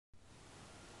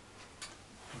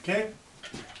Okay,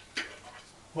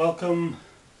 welcome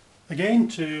again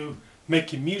to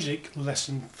Making Music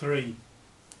Lesson 3.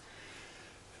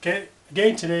 Okay,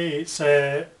 again today it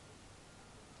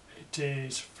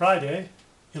is Friday,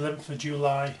 11th of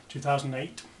July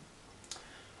 2008.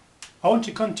 I want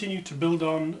to continue to build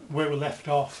on where we left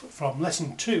off from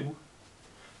Lesson 2,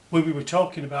 where we were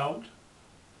talking about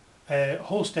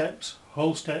whole steps,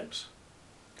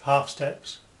 half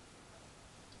steps,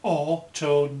 or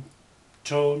tone,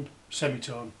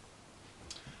 semitone.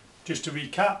 Just to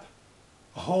recap,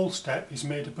 a whole step is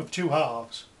made up of two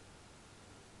halves.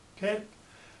 Okay,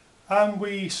 and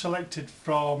we selected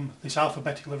from this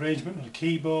alphabetical arrangement on a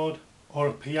keyboard or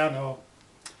a piano.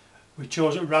 We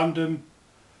chose at random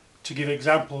to give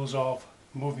examples of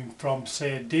moving from,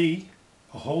 say, a D.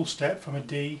 A whole step from a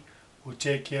D would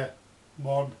take you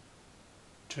 1,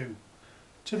 2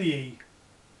 to the E,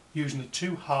 using the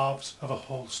two halves of a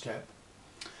whole step.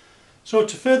 So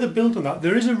to further build on that,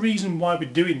 there is a reason why we're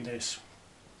doing this.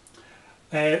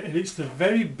 And it's the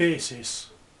very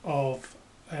basis of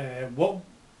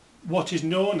what is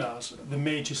known as the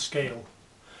major scale.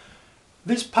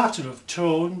 This pattern of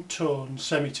tone,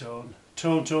 semitone,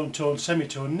 tone,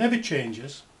 semitone never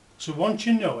changes. So once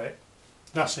you know it,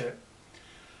 that's it.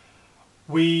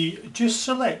 We just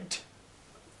select,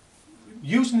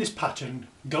 using this pattern,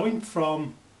 going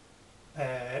from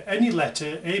any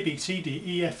letter A, B, C, D,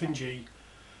 E, F and G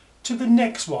to the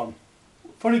next one.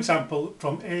 For example,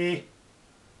 from A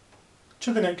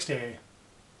to the next A,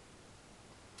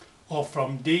 or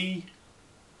from D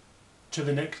to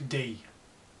the next D,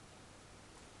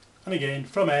 and again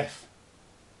from F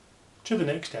to the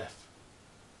next F.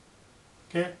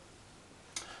 Okay,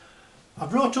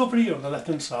 I've wrote over here on the left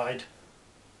hand side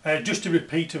just a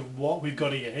repeat of what we've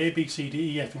got here: A, B, C,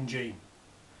 D, E, F and G.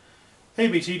 A,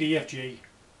 B, C, D, E, F, G.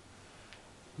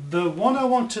 The one I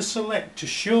want to select to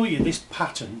show you this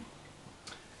pattern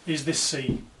is this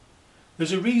C.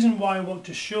 There's a reason why I want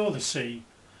to show the C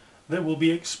that will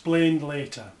be explained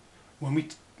later when we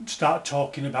start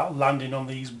talking about landing on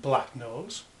these black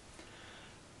notes.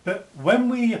 But when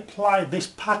we apply this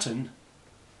pattern,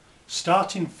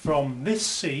 starting from this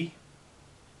C,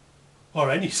 or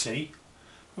any C,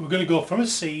 we're going to go from a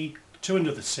C to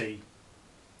another C,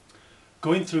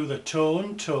 going through the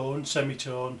tone,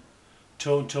 semitone,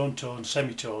 tone,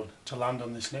 semitone to land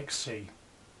on this next C.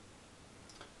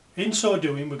 In so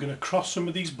doing, we're going to cross some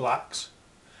of these blacks,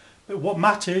 but what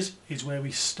matters is where we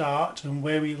start and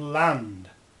where we land.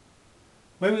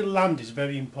 Where we land is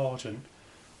very important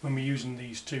when we're using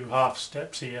these two half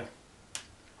steps here.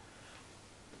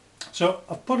 So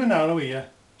I've put an arrow here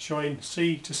showing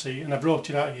C to C, and I've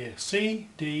wrote it out here: C,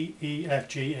 D, E, F,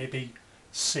 G, A, B,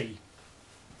 C.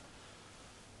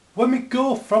 When we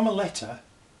go from a letter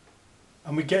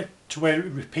and we get to where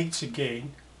it repeats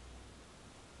again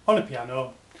on a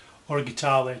piano or a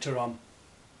guitar later on,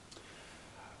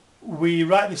 we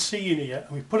write the C in here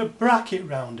and we put a bracket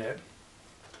round it.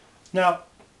 Now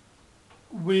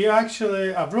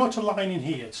I've wrote a line in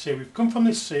here to say we've come from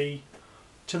this C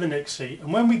to the next C,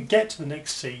 and when we get to the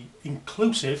next C,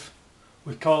 inclusive,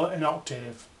 we call it an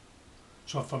octave.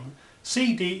 So from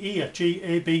C, D, E, F, G,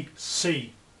 A, B,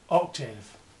 C,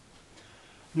 octave.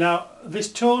 Now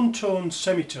this tone,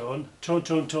 semitone,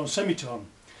 tone, semitone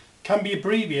can be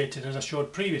abbreviated as I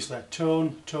showed previously: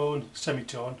 tone,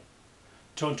 semitone,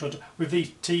 tone, with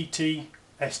these T, T,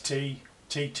 S, T,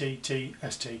 T, T, T,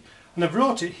 S, T. And I've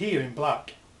wrote it here in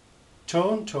black: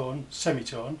 tone,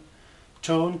 semitone,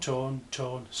 tone,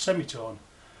 semitone.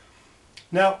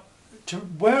 Now,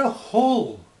 where a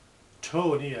whole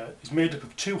tone here is made up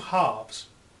of two halves,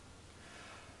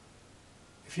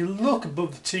 if you look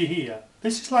above the T here,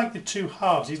 this is like the two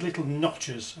halves, these little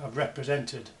notches I've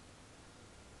represented.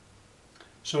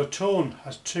 So a tone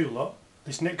has two, look.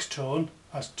 This next tone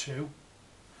has two.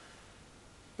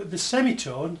 But the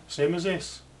semitone, same as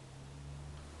this,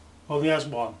 only has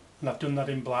one, and I've done that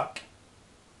in black.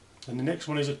 And the next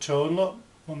one is a tone, look,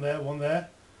 one there.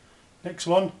 Next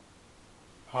one,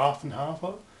 half and half,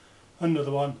 look.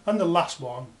 Another one, and the last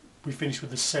one we finish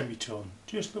with a semitone,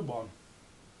 just the one.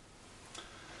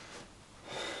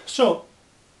 So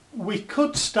we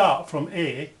could start from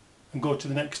A and go to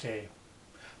the next A,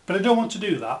 but I don't want to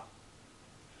do that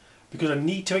because I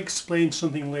need to explain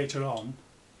something later on,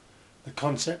 the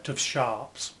concept of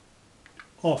sharps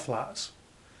or flats.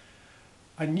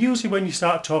 And usually when you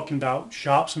start talking about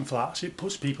sharps and flats, it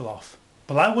puts people off.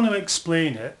 But I want to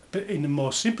explain it, but in a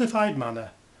more simplified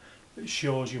manner that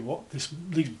shows you what these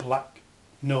black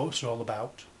notes are all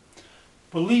about.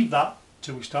 We'll leave that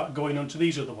till we start going on to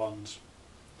these other ones: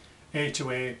 A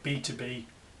to A, B to B,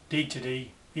 D to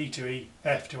D, E to E,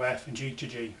 F to F and G to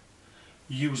G,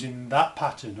 using that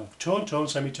pattern of tone, tone,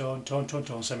 semitone, tone, tone,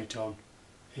 tone, semitone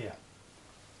here.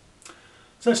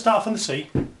 So let's start from the C.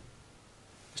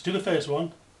 Let's do the first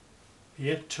one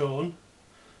here, tone.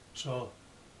 So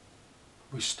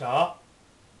we start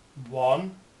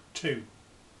 1, 2,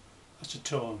 that's a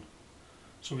tone,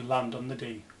 so we land on the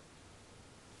D.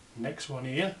 Next one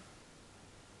here,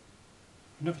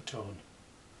 another tone,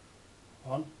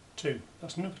 1, 2,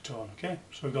 that's another tone, okay?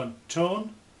 So we've gone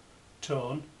tone,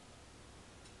 tone.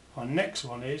 Our next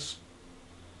one is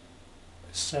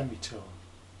a semitone.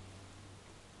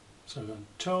 So we've gone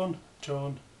tone,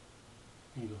 tone,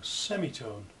 and you go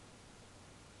semitone.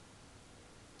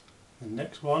 The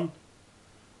next one,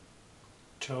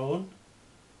 tone,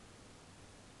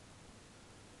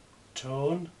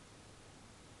 tone,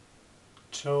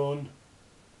 tone,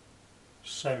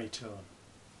 semitone.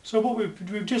 So what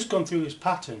we've just gone through this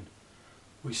pattern.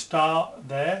 We start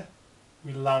there,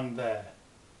 we land there.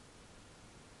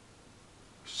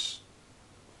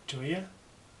 To here,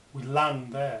 we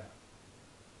land there.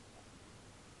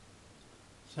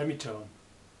 Semitone,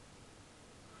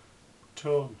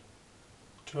 tone,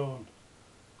 tone,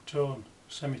 tone,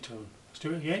 semitone. Let's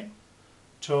do it again.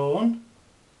 Tone,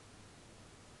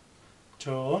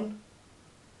 tone,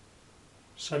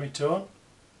 semitone,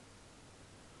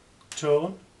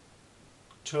 tone,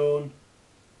 tone,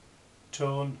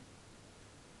 tone,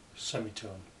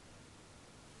 semitone.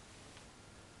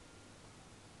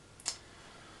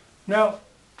 Now,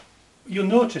 you'll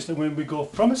notice that when we go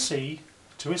from a C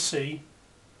to a C,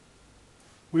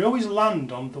 we always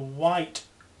land on the white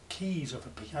keys of a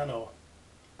piano.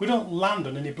 We don't land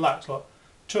on any blacks. Like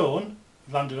tone,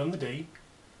 we've landed on the D.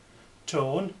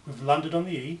 Tone, we've landed on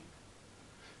the E.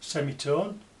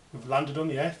 Semitone, we've landed on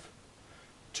the F.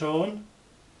 Tone,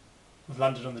 we've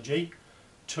landed on the G.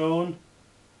 Tone,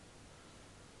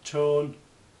 tone,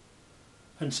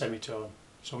 and semitone.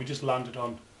 So we just landed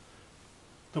on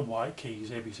the white keys,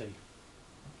 ABC.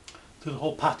 Through the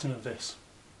whole pattern of this.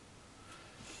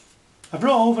 I've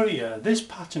brought over here this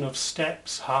pattern of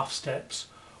steps, half steps,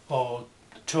 or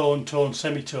tone, tone,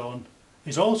 semitone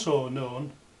is also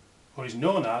known, or is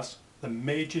known as, the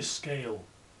major scale.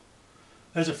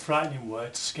 There's a frightening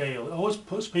word, scale. It always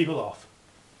puts people off.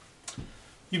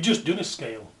 You've just done a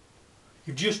scale.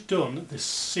 You've just done the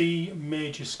C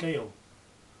major scale.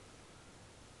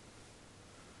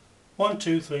 1,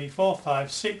 2, 3, 4,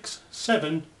 5, 6,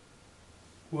 7,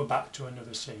 we're back to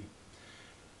another C.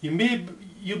 You'll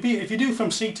be, if you do from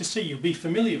C to C, you'll be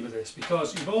familiar with this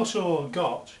because you've also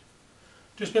got,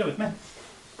 just bear with me.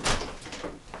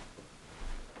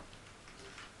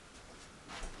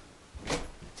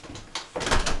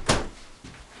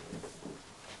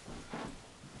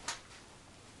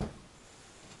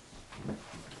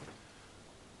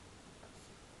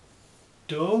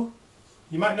 Do,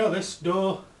 you might know this,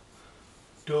 do,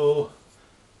 do,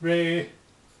 re,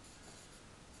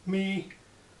 mi,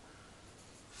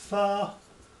 fa,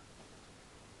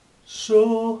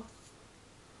 so,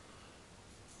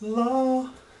 la,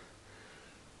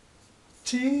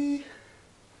 ti,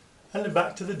 and then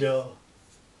back to the do.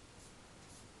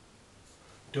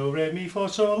 Do, re, mi, fa,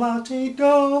 sol, la, ti,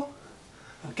 do.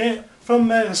 Okay, from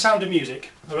The Sound of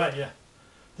Music. Alright, yeah.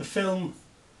 The film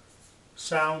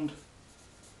Sound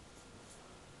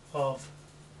of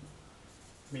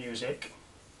Music.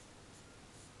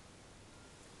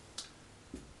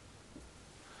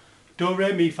 Do,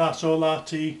 re, mi, fa, sol, la,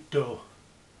 ti, do.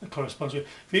 That corresponds with.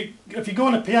 If you go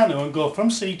on a piano and go from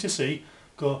C to C,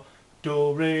 go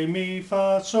do, re, mi,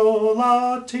 fa, sol,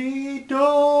 la, ti,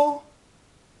 do.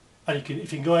 And you can,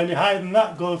 if you can go any higher than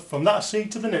that, go from that C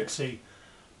to the next C.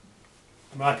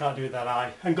 I can't do that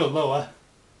high, and go lower.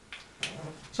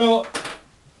 So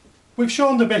we've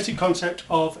shown the basic concept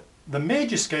of the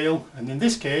major scale, and in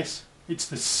this case it's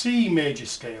the C major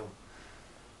scale.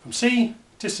 From C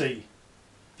to C.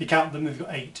 If you count them, they've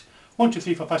got 8. 1, 2,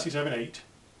 3, 4, 5, 6, 7, 8.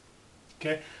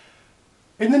 Okay.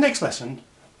 In the next lesson,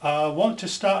 I want to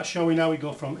start showing how we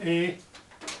go from A,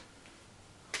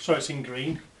 so it's in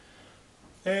green,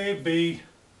 A, B,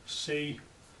 C,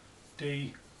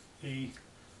 D, E,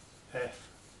 F,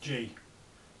 G.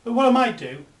 But what I might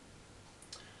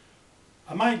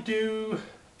do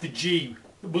the G.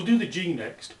 We'll do the G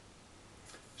next.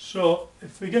 So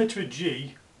if we go to a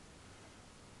G,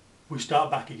 we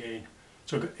start back again.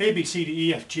 So we've got A, B, C, D,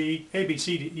 E, F, G, A, B,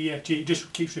 C, D, E, F, G. It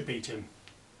just keeps repeating.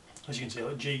 As you can see,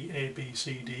 like G, A, B,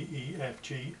 C, D, E, F,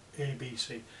 G, A, B,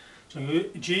 C. So I'm going to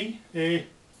go G, A,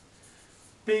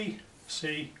 B,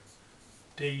 C,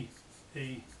 D,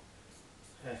 E,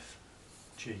 F,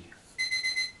 G.